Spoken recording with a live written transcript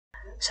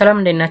ሰላም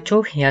እንደናችሁ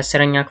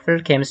የአስረኛ ክፍል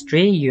ኬሚስትሪ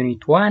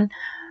ዩኒት 1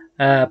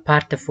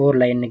 ፓርት 4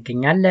 ላይ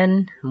እንገኛለን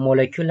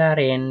ሞለኪውላር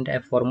ኤንድ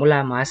ፎርሙላ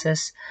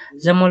ማሰስ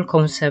ዘ ሞል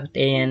ኮንሰፕት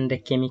ኤንድ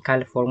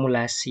ኬሚካል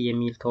ፎርሙላስ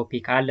የሚል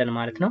ቶፒክ አለን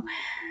ማለት ነው።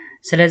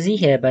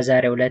 ስለዚህ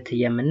በዛሬው ዕለት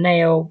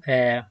የምናየው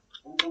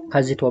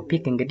ከዚህ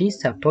ቶፒክ እንግዲህ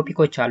ሰብ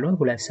ቶፒኮች አሉን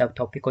ሁለት ሰብ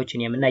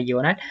ቶፒኮችን የምናይ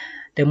ይሆናል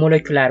the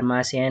molecular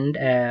mass and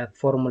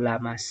formula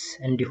mass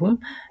እንዲሁም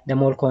the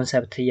mole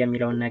concept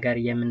የሚለውን ነገር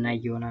የምናይ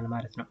ይሆናል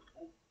ማለት ነው።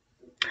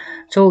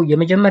 So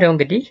የመጀመሪያው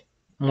እንግዲህ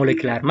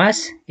molecular mass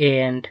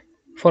and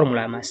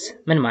formula mass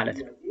ምን ማለት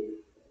ነው?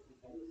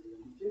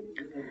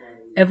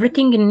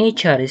 Everything in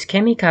nature is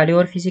chemically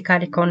or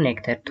physically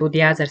connected to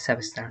the other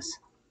substance.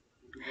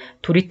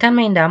 To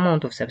determine the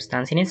amount of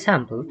substance in a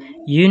sample,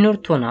 you need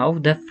to know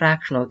the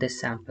fraction of the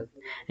sample.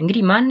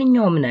 እንግዲህ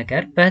ማንኛውም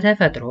ነገር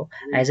በተፈጥሮ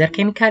either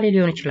chemically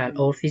ሊሆን ይችላል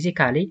or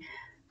physically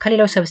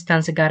ከሌላው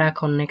ሰብስታንስ ጋር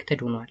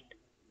ኮኔክትድ ሆኗል።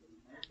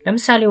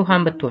 ለምሳሌ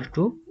ውሃን ብትወስዱ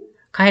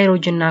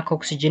ከሃይድሮጅን እና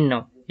ከኦክሲጅን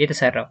ነው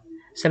የተሰራው።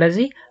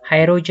 ስለዚህ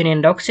ሃይድሮጅን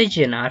and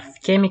oxygen are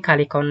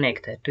chemically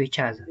connected to each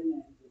other.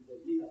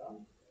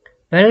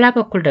 በሌላ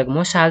በኩል ደግሞ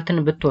ሳልትን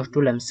ብትወስዱ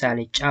ለምሳሌ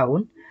ጨው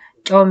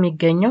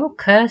የሚገኘው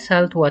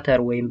ከሳልት ዋተር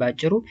ወይም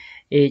ባጭሩ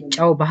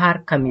ጨው ባህር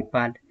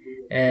ከሚባል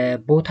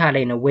ቦታ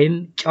ላይ ነው ወይም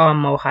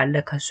ጨዋማ ውሃ አለ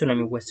ከሱ ነው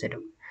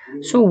የሚወሰደው።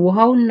 ሶ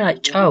ውሃውና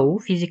ጨው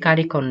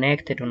physically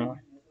connected ነው።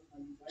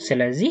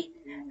 ስለዚህ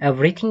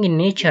everything in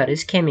nature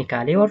is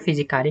chemically or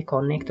physically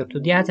connected to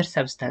the other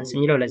substance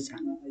የሚለው ለዛ።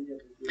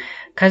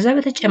 ከዛ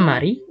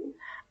በተጨማሪ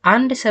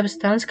አንድ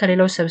ሰብስታንስ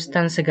ከሌላው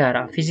ሰብስታንስ ጋራ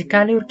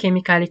physically or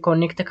chemically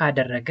connect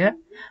ካደረገ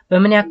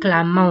በምን ያክል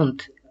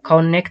አማውንት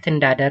ኮኔክት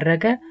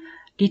እንዳደረገ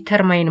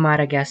ዲተርማይን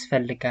ማድረግ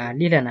ያስፈልጋል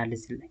ይለናል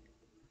እዚህ ላይ።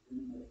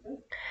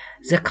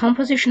 The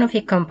composition of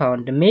a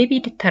compound may be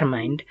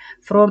determined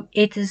from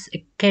its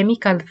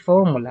chemical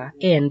formula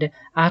and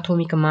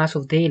atomic mass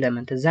of the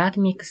element that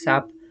makes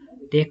up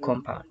the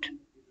compound.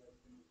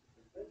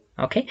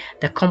 Okay,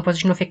 the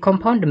composition of a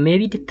compound may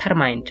be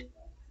determined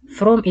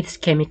from its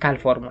chemical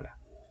formula.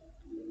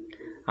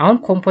 አሁን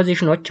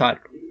ኮምፖዚሽኖች አሉ።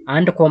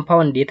 አንድ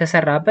ኮምፓውንድ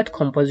የተሰራበት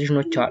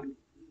ኮምፖዚሽኖች አሉ።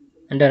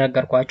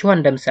 እንደነገርኳችሁ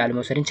አንድ ምሳሌ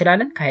መውሰድ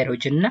እንችላለን።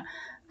 ከሃይድሮጅን እና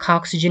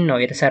ከኦክሲጅን ነው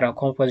የተሰራው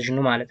ኮምፖዚሽኑ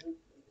ማለት ነው።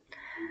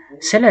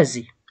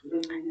 ስለዚህ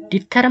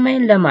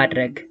ዲተርማይን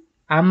ለማድረግ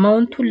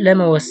አማውንቱን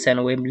ለመወሰን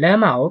ወይም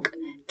ለማወቅ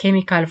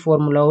ኬሚካል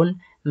ፎርሙላውን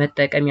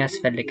መጠቀም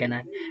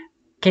ያስፈልገናል።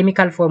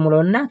 ኬሚካል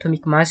ፎርሙላውና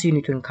አቶሚክ ማስ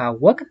ዩኒቱን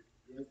ካወቅ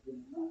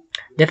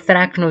the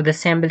fraction of the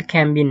sample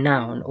can be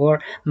known or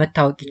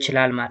መታወቅ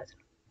ይችላል ማለት ነው።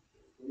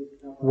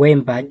 ወይም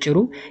ባጭሩ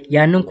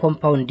ያንን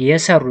ኮምፓውንድ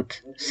የሰሩት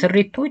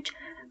ስሪቶች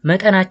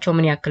መጠናቸው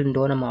ምን ያክል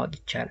እንደሆነ ማወቅ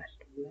ይቻላል።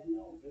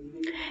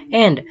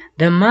 And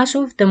the mass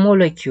of the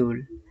molecule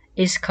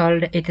is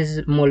called its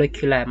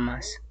molecular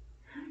mass.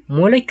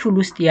 ሞለኪውል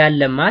ውስጥ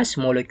ያለ ማስ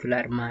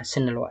molecular mass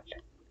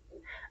እንለዋለን።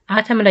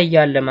 አተም ላይ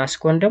ያለ ማስ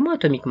ከሆነ ደግሞ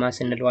አቶሚክ ማስ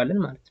እንለዋለን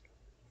ማለት ነው።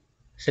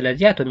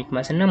 ስለዚህ አቶሚክ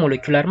ማስ እና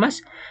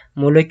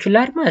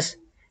molecular mass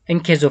in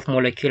case of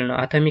molecule ነው።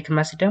 atomic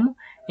mass ደግሞ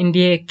in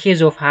the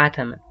case of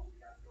atom።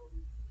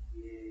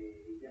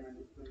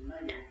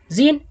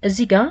 ዚን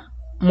እዚህ ጋር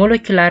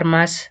molecular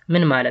mass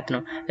ምን ማለት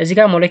ነው? እዚህ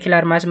ጋር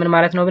molecular mass ምን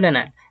ማለት ነው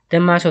ብለናል? the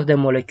mass of the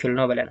molecule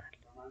ነው ብለናል።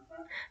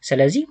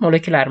 ስለዚህ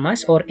molecular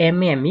mass or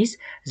mm is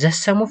the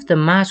sum of the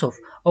mass of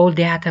all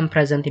the atom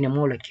present in a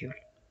molecule.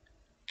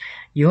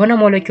 የሆነ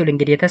ሞለኪውል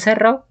እንግዲህ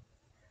የተሰራው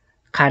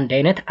ከአንድ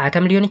አይነት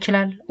አተም ሊሆን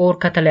ይችላል or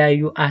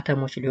ከተለያዩ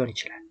አተሞች ሊሆን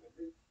ይችላል።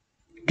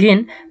 ግን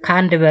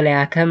ከአንድ በላይ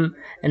አተም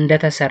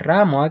እንደተሰራ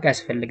ማወቅ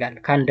ያስፈልጋል።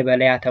 ከአንድ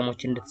በላይ አተሞች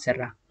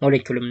እንደተሰራ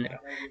ሞለኪውል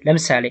ምንለው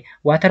ለምሳሌ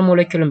ዋተር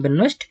ሞለኪውልን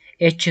ብንወስድ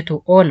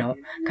H2O ነው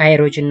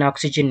ከሃይድሮጅን እና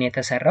ኦክሲጅን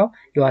የተሰራው።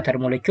 የዋተር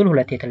ሞለኪውል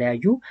ሁለት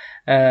የተለያዩ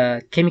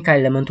ኬሚካል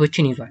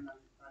ኤሌመንቶችን ይዟል።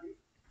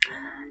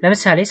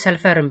 ለምሳሌ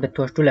ሰልፈርን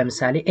ብትወስዱ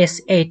ለምሳሌ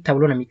S8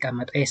 ተብሎ ነው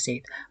የሚቀመጠው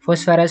S8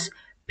 ፎስፈረስ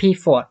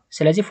P4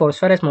 ስለዚህ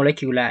ፎስፈረስ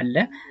ሞለኪውል አለ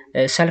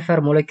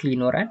ሰልፈር ሞለኪውል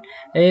ይኖራል።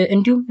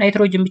 እንዲሁም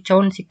ናይትሮጅን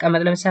ብቻውን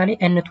ሲቀመጥ ለምሳሌ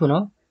N2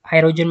 ነው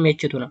ሃይድሮጅን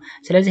H2 ነው።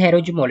 ስለዚህ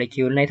ሃይድሮጅን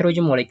ሞለኪውል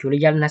ናይትሮጅን ሞለኪውል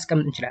እያልን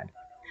እናስቀምጥ እንችላለን።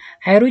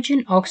 ሃይድሮጅን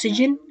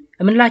ኦክሲጅን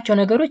የምንላቸው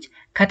ነገሮች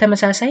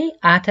ከተመሳሳይ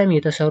አተም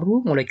የተሰሩ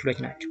ሞለኪውሎች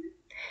ናቸው።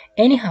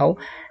 anyhow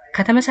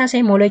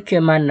ከተመሳሳይ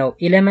ሞለኪውል ማን ነው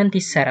ኤሌመንት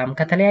ይሰራም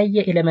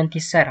ከተለያየ ኤሌመንት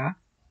ይሰራ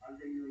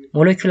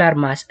ሞለኪውላር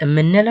ማስ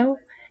የምንለው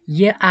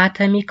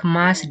የአቶሚክ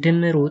ማስ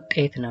ድምር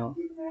ውጤት ነው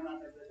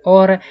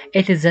or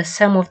it is the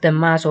sum of the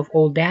mass of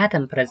all the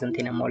atom present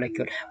in a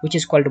molecule which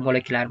is called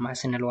molecular mass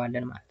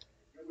እንለዋለን ማለት ነው።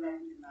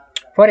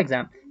 For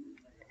example,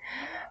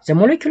 the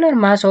molecular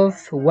mass of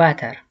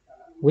water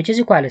which is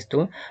equals to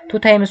 2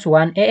 times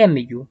 1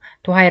 AMU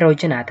to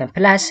hydrogen atom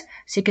plus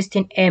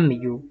 16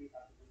 AMU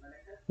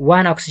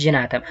 1 oxygen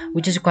atom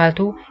which is equal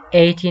to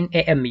 18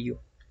 AMU.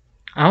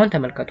 አሁን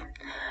ተመልከቱ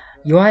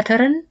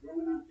የዋተርን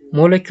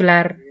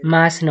molecular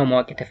mass ነው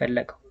ማወቅ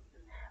የተፈለገው።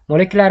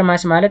 molecular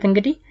mass ማለት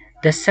እንግዲህ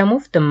the sum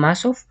of the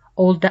mass of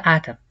all the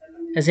atom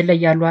እዚህ ላይ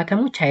ያሉ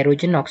አተሞች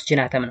ሃይድሮጅን እና ኦክሲጅን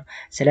አተም ነው።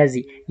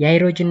 ስለዚህ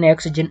የሃይድሮጅን እና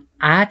የኦክሲጅን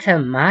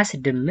አተም ማስ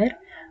ድምር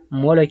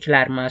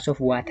molecular mass of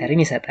waterን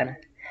ይሰጠናል።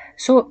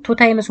 ሶ 2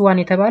 ታይምስ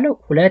 1 የተባለው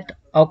ሁለት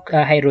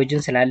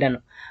ሃይድሮጅን ስላለ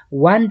ነው።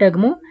 1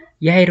 ደግሞ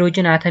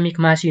የሃይድሮጅን አቶሚክ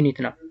ማስ ዩኒት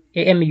ነው።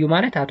 AMU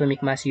ማለት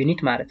አቶሚክ ማስ ዩኒት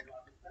ማለት ነው።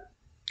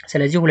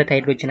 ስለዚህ ሁለት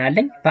ሃይድሮጅን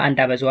አለኝ በአንድ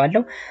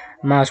አበዛዋለሁ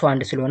ማሱ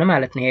አንድ ስለሆነ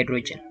ማለት ነው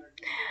ሃይድሮጅን።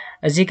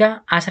 እዚህ ጋር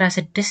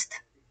 16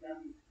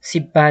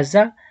 ሲባዛ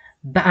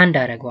በአንድ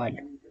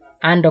አደርገዋለሁ።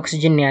 አንድ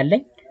ኦክሲጅን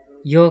ያለኝ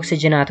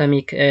የኦክሲጅን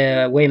አቶሚክ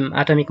ወይም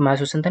አቶሚክ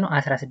ማሱ ስንት ነው?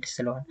 16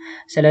 ስለሆነ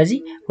ስለዚህ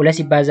 2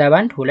 ሲባዛ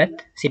በአንድ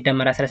 2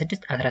 ሲደመር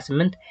 16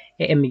 18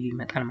 AMU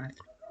ይመጣል ማለት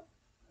ነው።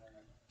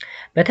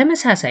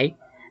 በተመሳሳይ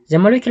the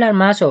molecular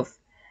mass of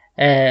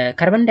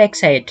carbon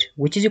dioxide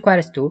which is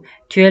equals to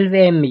 12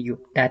 AMU,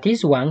 that is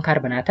 1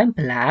 carbon atom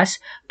plus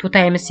 2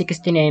 times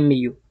 16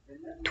 AMU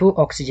 2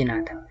 oxygen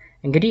atom።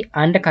 እንግዲህ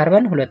አንድ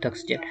ካርበን ሁለት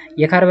ኦክሲጅን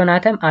የካርበን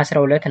አተም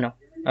 12 ነው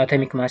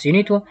አቶሚክ ማስ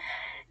ዩኒቱ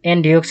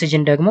ኤንድ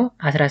የኦክሲጅን ደግሞ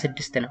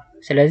 16 ነው።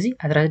 ስለዚህ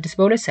 16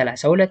 በ2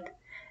 32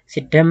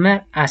 ሲደመር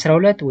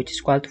 12 which is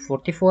equal to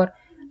 44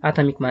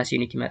 atomic mass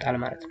unit ይመጣል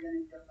ማለት ነው።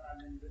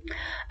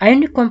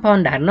 Ionic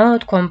compound are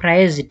not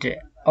comprised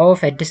of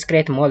a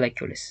discrete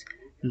molecules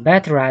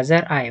but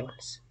rather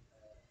ions።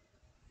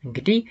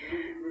 እንግዲህ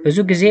ብዙ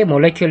ጊዜ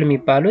ሞለኪውል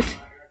የሚባሉት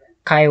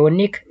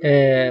ከአዮኒክ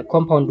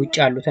ኮምፓውንድ ውጭ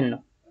ያሉትን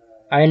ነው።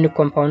 አዮኒክ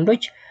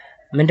ኮምፓውንዶች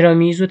ምንድነው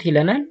የሚይዙት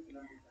ይለናል?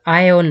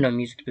 አዮን ነው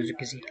የሚይዙት ብዙ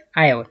ጊዜ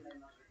አዮን።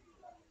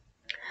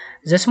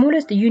 The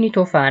smallest unit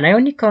of an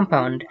ionic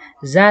compound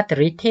that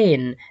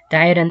retain the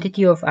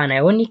identity of an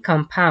ionic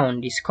compound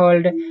is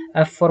called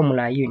a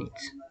formula unit.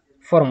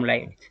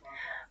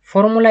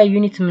 Formula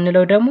unit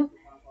የምንለው ደግሞ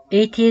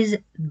it is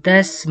the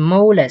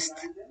smallest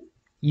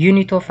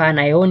unit of an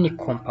ionic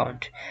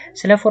compound።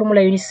 ስለ ፎርሙላ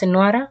ዩኒት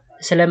ስናወራ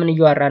ስለምን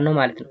እያወራን ነው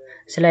ማለት ነው?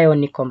 ስለ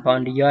አዮኒክ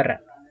ኮምፓውንድ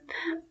እያወራን።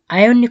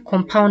 አዮኒክ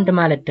ኮምፓውንድ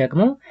ማለት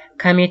ደግሞ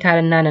ከሜታል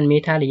እና ነን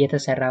ሜታል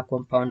የተሰራ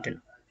ኮምፓውንድ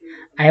ነው።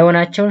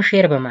 አዮናቸውን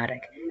ሼር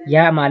በማድረግ ያ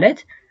ማለት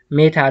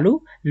ሜታሉ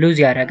ሉዝ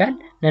ያደርጋል፣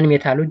 ነን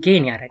ሜታሉ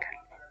ጌን ያደርጋል።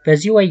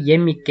 በዚህ ወይ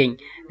የሚገኝ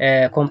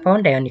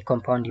ኮምፓውንድ አዮኒክ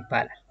ኮምፓውንድ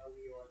ይባላል።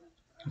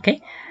 ኦኬ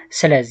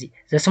ስለዚህ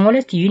the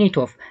smallest unit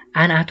of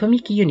an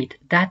atomic unit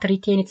that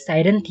retains its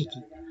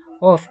identity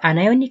of an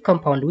ionic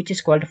compound which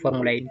is called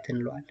formula unit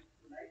እንለዋለን።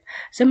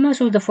 The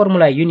mass of the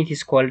formula unit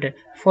is called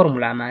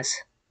formula mass።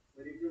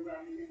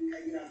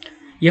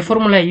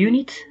 የፎርሙላ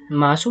ዩኒት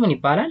ማሱ ምን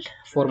ይባላል?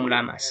 ፎርሙላ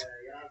ማስ።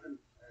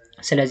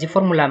 ስለዚህ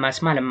ፎርሙላ ማስ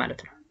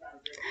ማለት ነው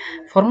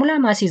formula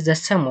mass is the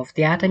sum of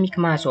the atomic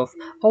mass of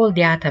all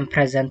the atoms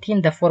present in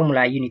the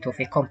formula unit of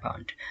a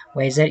compound,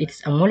 whether it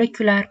is a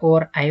molecular or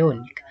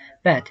ionic,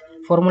 but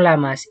formula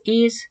mass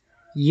is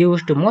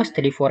used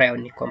mostly for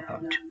ionic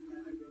compound።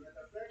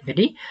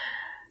 እንግዲህ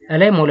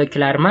ላይ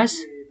ሞለኪውላር ማስ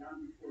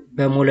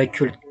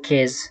በሞለኪውል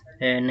ኬዝ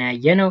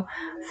ነው።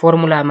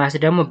 ፎርሙላ ማስ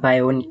ደግሞ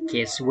በአዮኒክ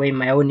ኬዝ ወይም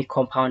አዮኒክ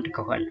ኮምፓውንድ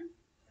ከሆነ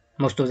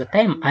most of the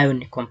time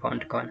ionic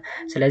compound ከሆነ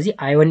ስለዚህ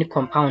አዮኒክ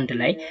ኮምፓውንድ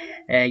ላይ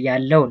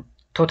ያለውን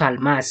ቶታል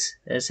ማስ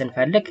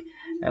ስንፈልግ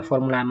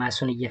ፎርሙላ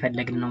ማሱን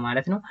እየፈለግን ነው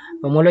ማለት ነው።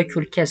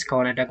 በሞለኪውል ኬዝ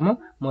ከሆነ ደግሞ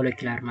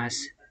ሞለኪውላር ማስ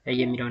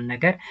የሚለውን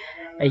ነገር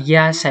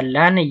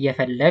እያሰላን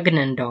እየፈለግን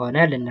እንደሆነ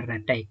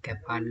ልንረዳ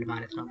ይገባል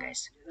ማለት ነው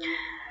guys።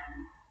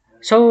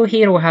 So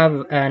here we have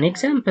an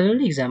example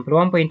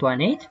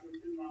 1.18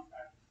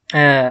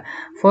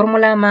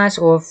 formula mass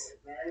of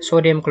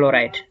sodium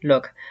chloride.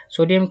 Look,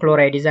 sodium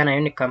chloride is an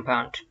ionic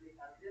compound.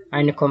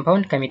 Ionic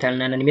compound ከሜታል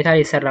እና ነን ሜታል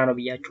የተሰራ ነው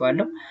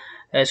ብያችኋለሁ።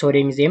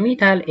 sodium is a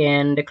metal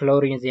and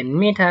chlorine is a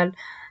metal.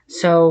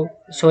 So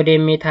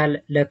sodium metal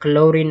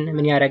ለክሎሪን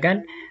ምን ያደርጋል?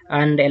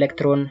 አንድ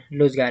ኤሌክትሮን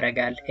ሉዝ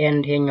ያደርጋል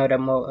and ይሄኛው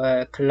ደግሞ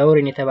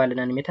ክሎሪን የተባለ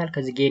ነን ሜታል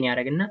ከዚህ ጌን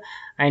ያደርግና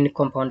ionic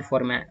compound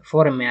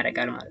ፎርም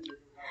ያደርጋል ማለት ነው።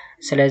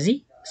 ስለዚህ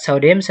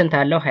ሶዲየም ስንት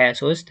አለው?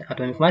 23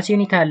 አቶሚክ ማስ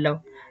ዩኒት አለው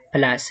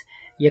ፕላስ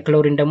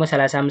የክሎሪን ደግሞ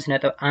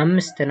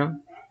 35.5 ነው።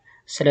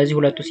 ስለዚህ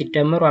ሁለቱ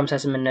ሲደመሩ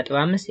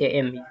 58.5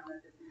 AMU።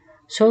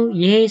 ሶ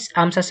ይሄ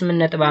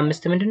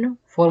 58.5 ምንድነው?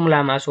 ፎርሙላ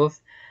ማስ ኦፍ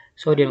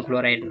ሶዲየም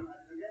ክሎራይድ ነው።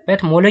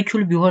 በት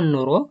ሞለኪውል ቢሆን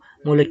ኖሮ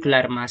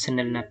ሞለኪውላር ማስ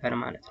እንል ነበር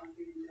ማለት ነው።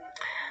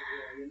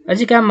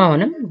 እዚህ ጋር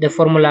አሁንም the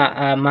formula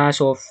mass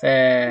of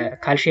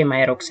calcium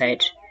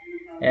hydroxide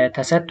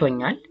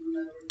ተሰጥቶኛል።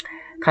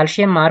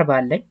 ካልሲየም 40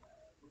 አለኝ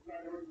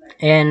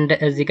and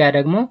እዚህ ጋር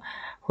ደግሞ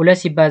 2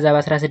 ሲባዛ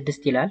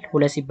በ16 ይላል።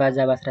 2 ሲባዛ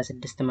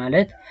በ16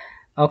 ማለት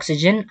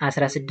ኦክሲጅን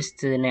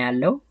 16 ነው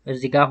ያለው።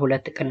 እዚህ ጋር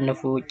 2 ቅንፉ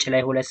ውጭ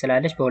ላይ 2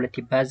 ስላለች በ2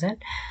 ይባዛል።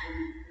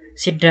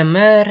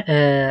 ሲደመር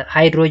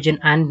ሃይድሮጅን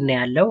 1 ነው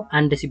ያለው።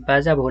 1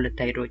 ሲባዛ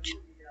በ2 ሃይድሮጅን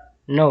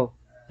ነው።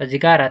 እዚህ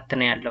ጋር 4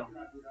 ነው ያለው።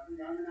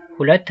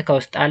 2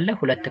 ከውስጥ አለ፣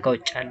 2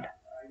 ከውጭ አለ።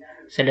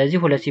 ስለዚህ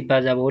 2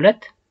 ሲባዛ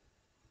በ2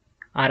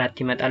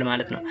 4 ይመጣል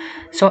ማለት ነው።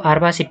 ሶ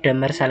 40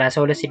 ሲደመር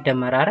 32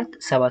 ሲደመር 4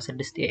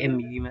 76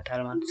 AMU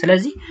ይመጣል ማለት ነው።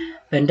 ስለዚህ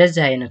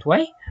በእንደዚህ አይነት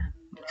way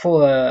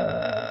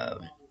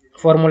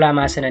ፎርሙላ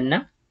ማስን እና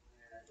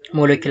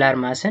ሞለኪውላር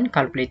ማስን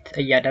ካልኩሌት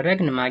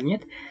እያደረግን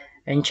ማግኘት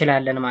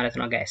እንችላለን ማለት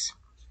ነው ጋይስ።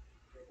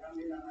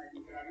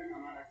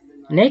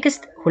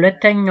 ኔክስት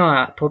ሁለተኛዋ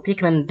ቶፒክ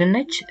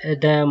ምንድነች?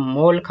 the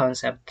mole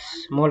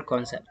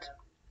concept.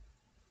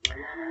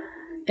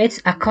 It's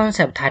a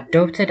concept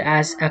adopted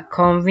as a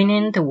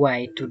convenient way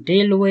to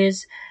deal with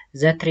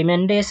the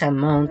tremendous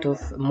amount of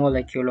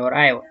molecular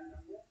ion.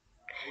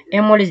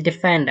 A mole is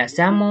defined as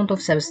the amount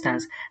of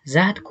substance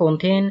that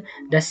contain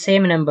the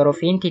same number of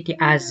entity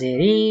as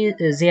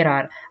there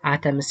are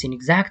atoms in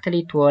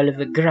exactly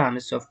 12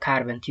 grams of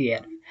carbon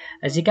 12.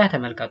 እዚህ ጋር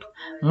ተመልከቱ።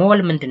 ሞል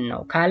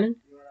ምንድነው ካልን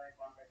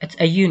it's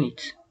a unit.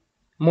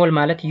 ሞል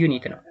ማለት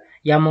ዩኒት ነው።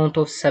 የአማውንት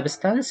ኦፍ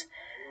ሰብስታንስ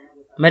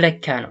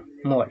መለኪያ ነው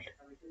ሞል።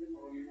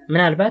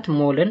 ምናልባት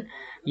ሞልን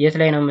የት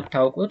ላይ ነው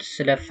የምታውቁት?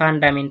 ስለ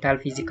ፋንዳሜንታል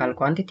ፊዚካል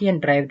ኳንቲቲ and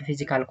derived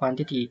physical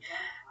quantity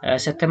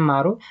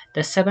ስትማሩ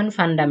the 7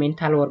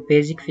 fundamental or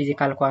basic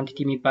physical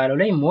quantity የሚባለው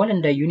ላይ ሞል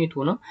እንደ ዩኒት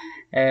ሆኖ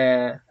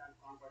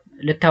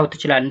ልታውት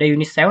ይችላል። እንደ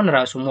ዩኒት ሳይሆን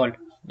ራሱ ሞል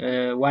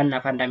ዋና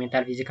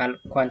ፋንዳሜንታል ፊዚካል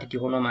ኳንቲቲ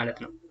ሆኖ ማለት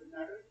ነው።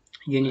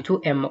 ዩኒቱ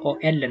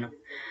MOL ነው።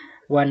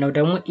 ዋናው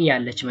ደግሞ E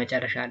ያለች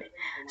መጨረሻ ላይ።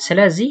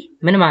 ስለዚህ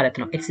ምን ማለት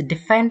ነው? It's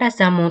defined as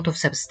the amount of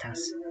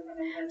substance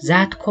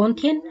that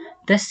contain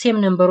the same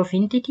number of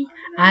entity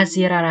as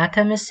there are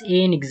atoms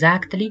in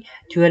exactly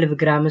 12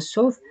 grams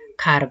of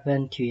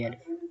carbon 12.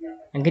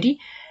 እንግዲህ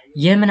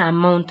የምን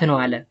አማውንት ነው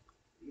አለ?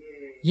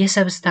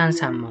 የሰብስታንስ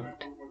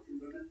አማውንት።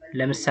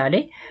 ለምሳሌ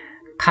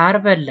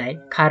ካርበን ላይ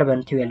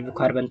ካርበን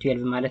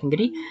 12 ማለት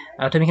እንግዲህ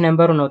አቶሚክ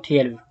ነምበሩ ነው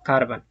 12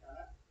 ካርበን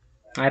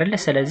አይደለ?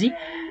 ስለዚህ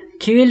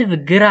 12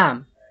 ግራም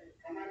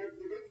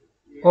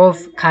ኦፍ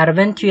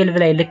ካርበን 12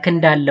 ላይ ልክ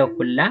እንዳለው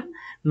ሁላ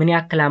ምን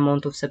ያክል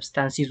አማውንት ኦፍ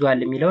ሰብስታንስ ይዟል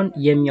የሚለውን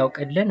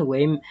የሚያውቅልን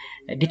ወይም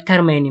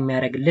ዲተርማይን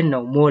የሚያደርግልን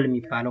ነው ሞል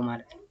የሚባለው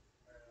ማለት ነው።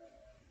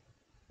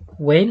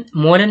 ወይም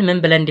ሞልን ምን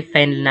ብለን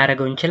ዲፋይን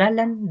ልናደርገው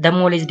እንችላለን? the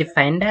mole is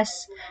defined as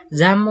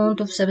the amount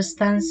of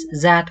substance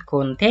that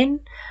contain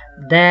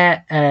the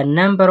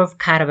number of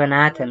carbon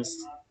atoms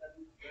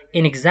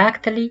in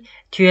exactly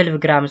 12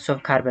 grams of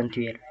carbon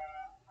 12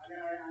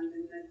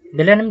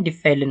 ብለንም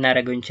ዲፋይን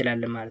ልናደርገው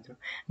እንችላለን ማለት ነው።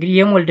 እንግዲህ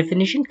የሞል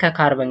ዲፊኒሽን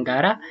ከካርበን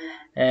ጋራ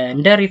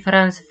እንደ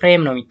ሪፈረንስ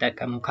ፍሬም ነው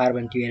የሚጠቀመው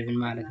ካርበን 12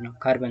 ማለት ነው።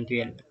 ካርበን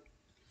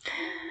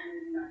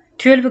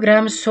 12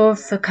 grams of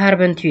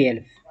carbon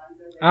 12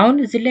 አሁን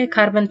እዚህ ላይ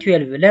ካርበን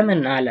 12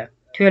 ለምን አለ?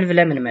 12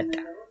 ለምን መጣ?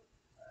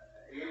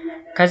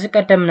 ከዚህ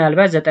ቀደም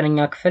ምናልባት 9ኛ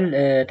ክፍል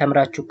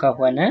ተምራችሁ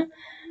ከሆነ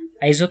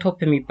አይዞቶፕ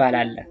የሚባል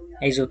አለ።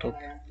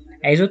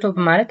 አይዞቶፕ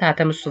ማለት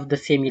atoms of the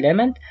same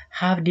element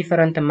have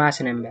different mass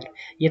number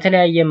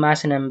የተለያየ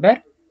ማስ ነምበር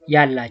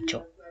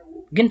ያላቸው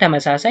ግን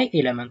ተመሳሳይ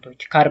ኤሌመንቶች።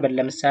 ካርበን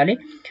ለምሳሌ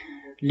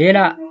ሌላ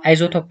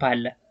አይዞቶፕ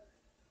አለ።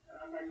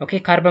 ኦኬ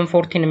ካርበን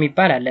 14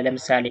 የሚባል አለ።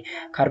 ለምሳሌ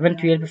ካርበን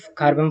 12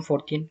 ካርበን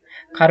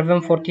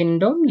 14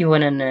 እንደውም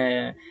የሆነን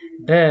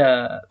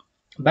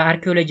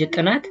በአርኪኦሎጂ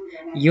ጥናት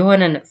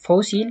የሆነን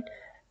ፎሲል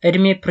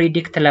እድሜ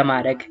ፕሪዲክት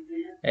ለማድረግ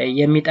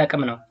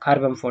የሚጠቅም ነው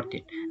ካርበን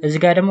 14። እዚህ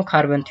ጋር ደግሞ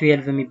ካርበን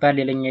 12 የሚባል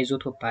ሌላኛ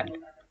አይዞቶፕ አለ።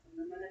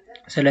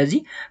 ስለዚህ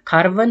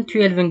ካርበን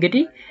 12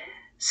 እንግዲህ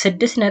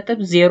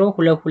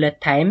 6.022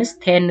 ታይምስ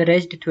 10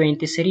 raised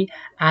 23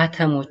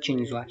 አተሞችን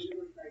ይዟል።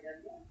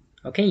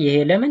 ኦኬ ይሄ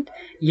ኤሌመንት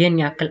ይሄን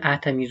ያክል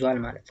አተም ይዟል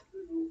ማለት ነው።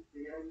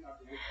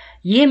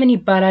 ይሄ ምን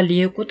ይባላል?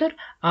 ይሄ ቁጥር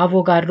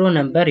አቮጋድሮ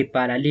ነምበር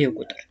ይባላል። ይሄ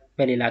ቁጥር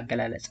በሌላ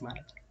አገላለጽ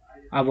ማለት ነው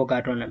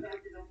አቮጋድሮ ነምበር።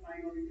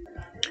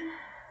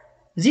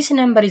 This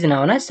number is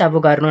known as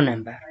Avogadro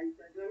number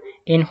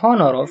in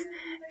honor of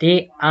the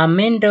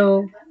Armando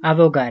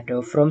Avogadro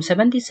from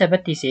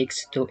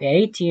 1776 to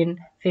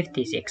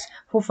 1856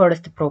 who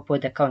first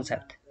proposed the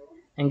concept.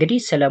 እንግዲህ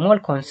ስለ ሞል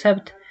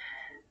ኮንሰፕት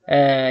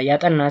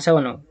ያጠና ሰው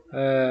ነው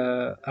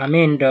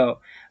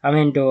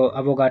አሜንዶ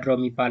አቮጋድሮ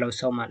የሚባለው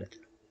ሰው ማለት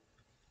ነው።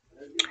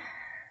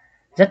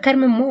 The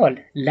term mole,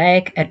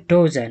 like a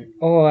dozen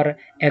or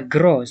a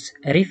gross,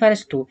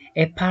 refers to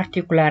a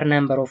particular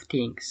number of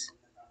things.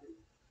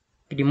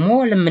 እንግዲህ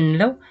ሞል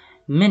የምንለው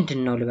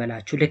ምንድነው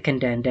ልበላችሁ? ልክ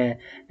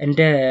እንደ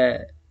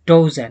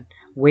ዶዘን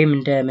ወይም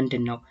እንደ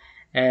ምንድነው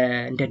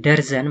እንደ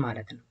ደርዘን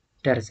ማለት ነው።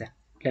 ደርዘን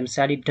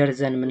ለምሳሌ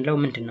ደርዘን የምንለው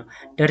ምንድነው?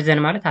 ደርዘን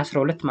ማለት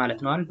 12 ማለት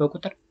ነው አይደል?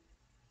 በቁጥር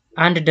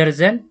አንድ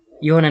ደርዘን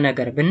የሆነ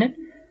ነገር ብንል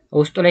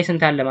ውስጡ ላይ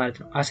ስንት አለ ማለት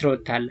ነው?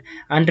 12 አለ።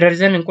 አንድ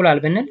ደርዘን እንቁላል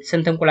ብንል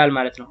ስንት እንቁላል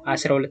ማለት ነው?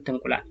 12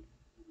 እንቁላል።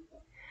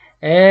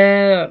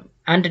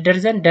 አንድ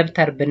ደርዘን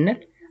ደብተር ብንል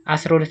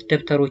 12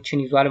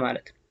 ደብተሮችን ይዟል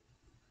ማለት ነው።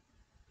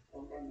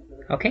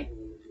 ኦኬ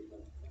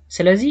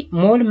ስለዚህ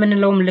ሞል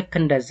ምንለውም ልክ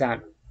እንደዛ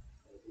ነው።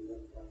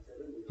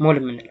 ሞል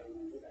ምንለው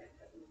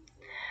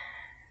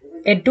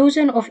a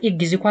dozen of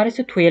eggs is equal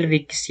to 12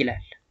 eggs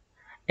ይላል።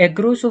 a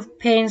gross of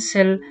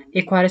pencil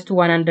equals to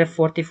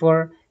 144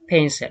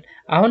 pencil።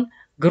 አሁን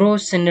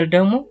ግሮስ ስንል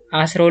ደግሞ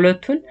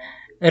 12ቱን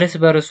እርስ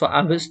በርሱ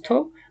አብዝቶ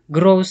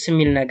ግሮስ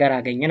የሚል ነገር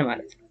አገኘን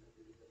ማለት ነው።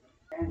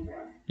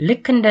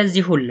 ልክ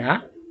እንደዚህ ሁላ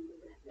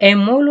a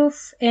mole of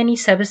any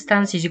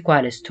substance is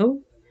equals to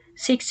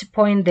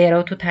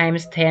 6.02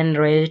 times 10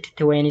 raised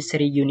to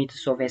 23 units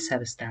of a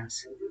substance።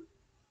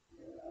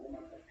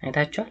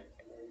 አይታችኋል?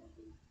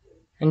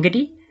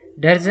 እንግዲህ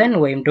ደርዘን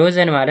ወይም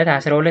ዶዘን ማለት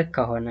 12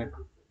 ከሆነ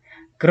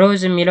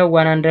ግሮዝ የሚለው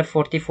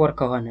 144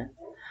 ከሆነ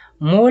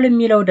ሞል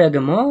የሚለው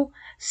ደግሞ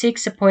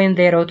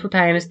 6.02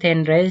 times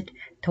 10 raised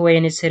to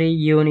 23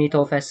 unit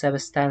of a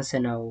substance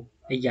ነው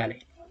እያለ።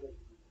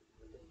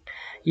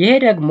 ይሄ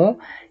ደግሞ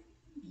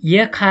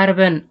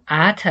የካርበን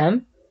አተም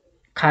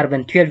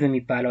ካርበን 12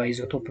 የሚባለው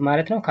አይዞቶፕ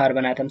ማለት ነው።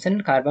 ካርበን አተም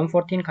ስንል ካርበን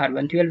 14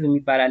 ካርበን 12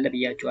 የሚባል አለ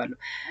ብያችኋለሁ።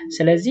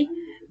 ስለዚህ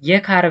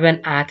የካርበን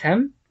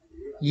አተም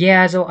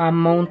የያዘው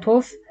አማውንት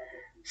ኦፍ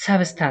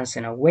ሰብስታንስ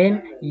ነው ወይም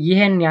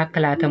ይሄን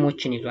ያክል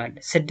አተሞችን ይዟል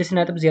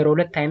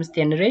 6.02 ታይምስ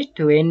 10 ሬዝ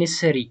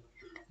 23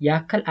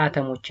 ያክል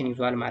አተሞችን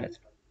ይዟል ማለት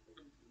ነው።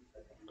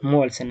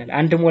 ሞል ስንል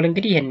አንድ ሞል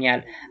እንግዲህ ይሄን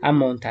ያህል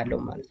አማውንት አለው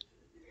ማለት ነው።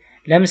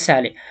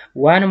 ለምሳሌ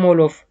 1 ሞል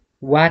ኦፍ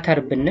ዋተር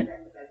ብንል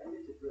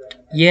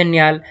ይሄን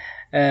ያህል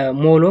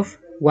ሞል ኦፍ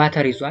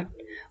ዋተር ይዟል።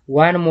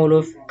 1 ሞል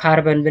ኦፍ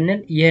ካርበን ብንል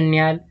ይሄን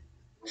ያህል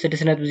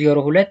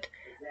 6.02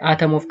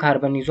 አተም ኦፍ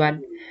ካርበን ይዟል።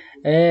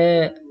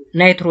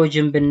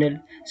 ናይትሮጅን ብንል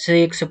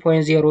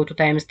 6.02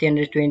 ታይምስ 10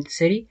 ሬዝ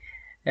 23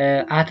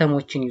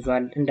 አተሞችን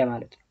ይዟል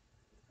እንደማለት ነው።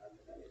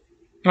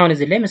 አሁን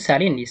እዚህ ላይ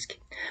ምሳሌ እንይ እስኪ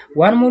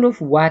 1 ሞል ኦፍ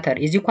ዋተር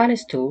is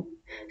equals to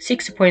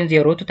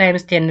 6.02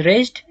 times 10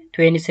 raised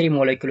 23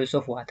 molecules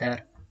of water።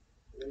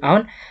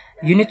 አሁን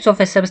ዩኒትስ ኦፍ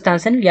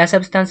ሰብስታንስን ያ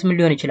ሰብስታንስ ምን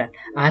ሊሆን ይችላል?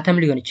 አተም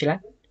ሊሆን ይችላል፣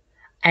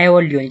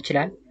 አዮን ሊሆን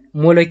ይችላል፣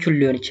 ሞለኪውል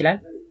ሊሆን ይችላል፣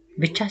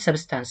 ብቻ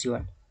ሰብስታንስ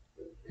ይሆን።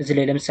 እዚህ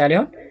ላይ ለምሳሌ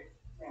አሁን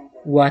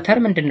ዋተር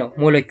ምንድነው?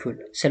 ሞለኪውል።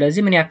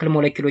 ስለዚህ ምን ያክል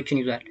ሞለኪውሎችን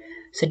ይዟል?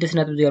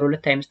 6.02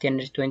 times 10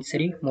 raised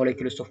 23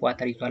 molecules of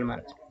water ይዟል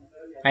ማለት ነው።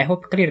 አይ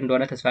ሆፕ ክሊር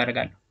እንደሆነ ተስፋ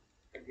አደርጋለሁ።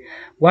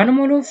 1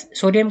 mole of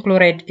sodium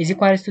chloride is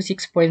equals to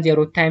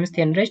 6.0 times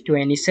 10 raised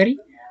 23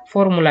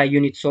 formula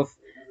units of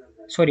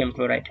sodium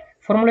chloride።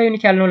 ፎርሙላ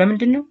ዩኒት ያልነው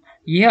ለምንድን ነው?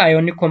 ይሄ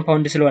አዮኒክ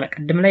ኮምፓውንድ ስለሆነ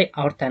ቅድም ላይ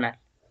አውርተናል።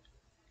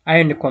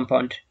 አዮኒክ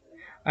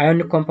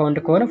ኮምፓውንድ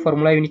ከሆነ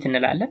ፎርሙላ ዩኒት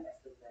እንላለን።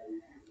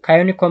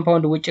 ከአዮኒክ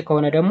ኮምፓውንድ ውጪ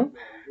ከሆነ ደግሞ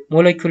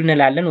ሞለኪውል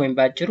እንላለን ወይም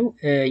ባጭሩ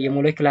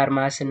የሞለኪውላር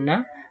ማስ እና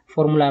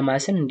ፎርሙላ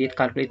ማስን እንዴት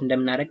ካልኩሌት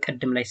እንደምናደርግ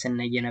ቅድም ላይ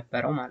ስናይ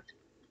የነበረው ማለት ነው።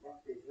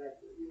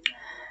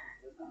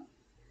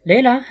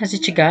 ሌላ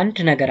እዚች ጋር አንድ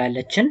ነገር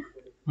አለችን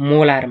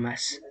ሞላር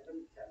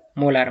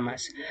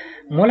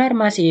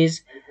ማስ is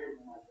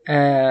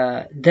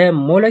the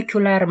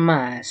molecular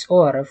mass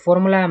or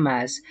formula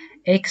mass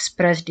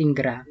expressed in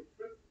gram።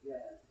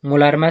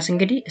 ሞላር ማስ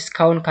እንግዲህ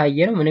እስካሁን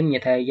ካየነው ምንም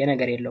የተለየ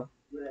ነገር የለውም።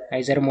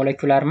 አይዘር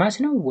ሞለኪውላር ማስ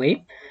ነው ወይም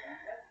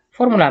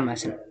ፎርሙላ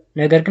ማስ ነው።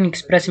 ነገር ግን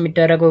ኤክስፕረስ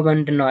የሚደረገው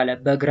በምንድነው አለ?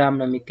 በግራም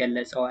ነው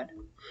የሚገለጸው አለ።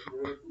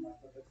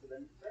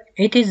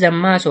 it is the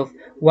mass of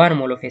 1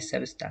 mole of a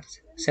substance።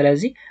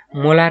 ስለዚህ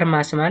ሞላር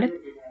ማስ ማለት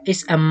is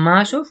a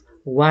mass of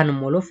 1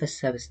 mole of a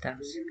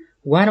substance።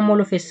 1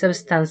 mole of a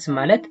substance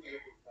ማለት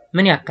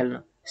ምን ያክል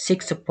ነው?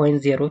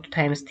 6.02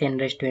 times 10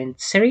 raised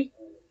 23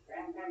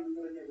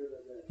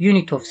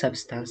 unit of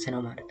substance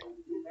ነው ማለት ነው።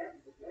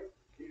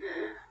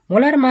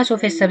 molar mass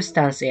of a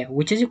substance air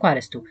which is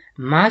equals to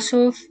mass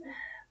of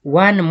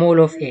 1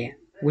 mole of air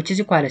which is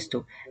equals to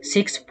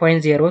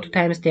 6.02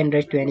 times 10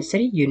 raised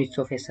 23 units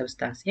of a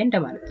substance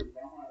እንደማለት ነው።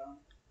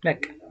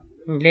 በቃ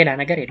ሌላ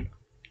ነገር የለም።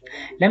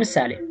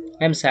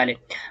 ለምሳሌ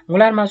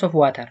molar mass of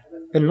water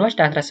ብንወስድ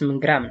 18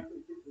 ግራም ነው።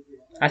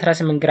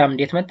 18 ግራም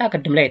እንዴት መጣ?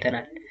 ቅድም ላይ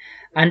አይተናል።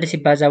 1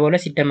 ሲባዛ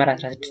በ2 ሲደመር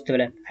 16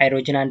 ብለን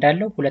ሃይድሮጅን አንድ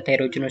አለው፣ ሁለት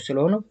ሃይድሮጅኖች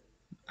ስለሆኑ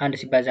 1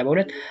 ሲባዛ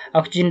በ2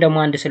 ኦክሲጅን ደግሞ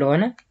 1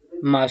 ስለሆነ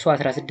ማሱ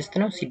 16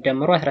 ነው።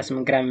 ሲደመሩ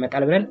 18 ግራም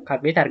ይመጣል ብለን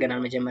ካልኩሌት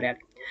አድርገናል መጀመሪያ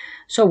ላይ።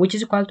 so which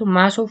is equal to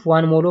mass of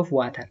 1 mole of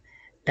water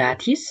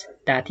that is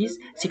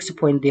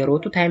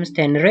 6.02 times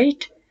 10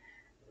 raised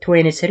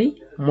 23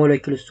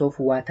 molecules of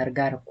water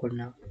ጋር እኩል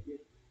ነው።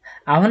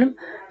 አሁንም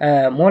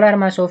ሞላር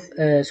ማስ ኦፍ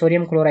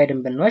ሶዲየም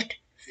ክሎራይድን ብንወስድ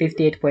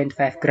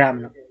 58.5 ግራም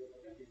ነው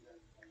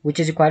which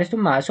is equal to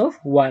mass of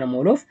 1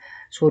 mole of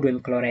sodium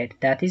chloride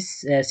that is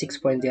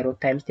 6.0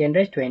 times 10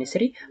 raised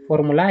 23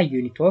 formula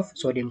unit of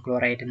sodium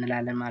chloride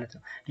እንላለን ማለት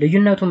ነው።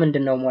 ልዩነቱ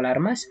ምንድነው? ሞላር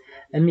ማስ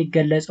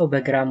የሚገለጸው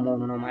በግራም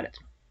መሆኑ ነው ማለት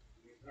ነው።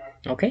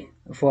 ኦኬ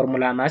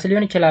ፎርሙላ ማስ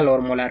ሊሆን ይችላል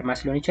ኦር ሞላር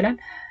ማስ ሊሆን ይችላል።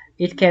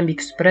 it can be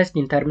expressed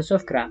in terms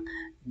of gram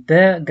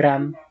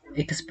በግራም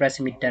ኤክስፕረስ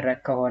የሚደረግ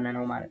ከሆነ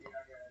ነው ማለት ነው።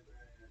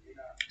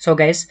 so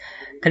guys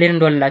ክሊር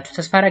እንደሆነላችሁ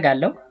ተስፋ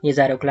አደርጋለሁ።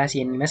 የዛሬው ክላስ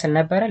ይሄን ይመስል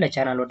ነበር።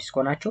 ለቻናሉ አዲስ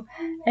ከሆናችሁ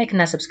ላይክ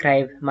እና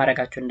ሰብስክራይብ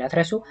ማድረጋችሁን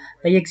እንዳትረሱ።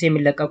 በየጊዜው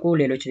የሚለቀቁ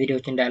ሌሎች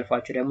ቪዲዮዎች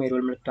እንዳያልፏችሁ ደግሞ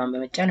የደወል ምልክቱን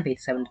በመጫን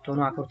ቤተሰብ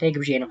እንድትሆኑ አክብሮታዊ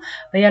ግብዣ ነው።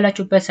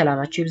 በያላችሁበት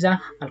ሰላማችሁ ይብዛ።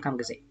 መልካም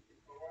ጊዜ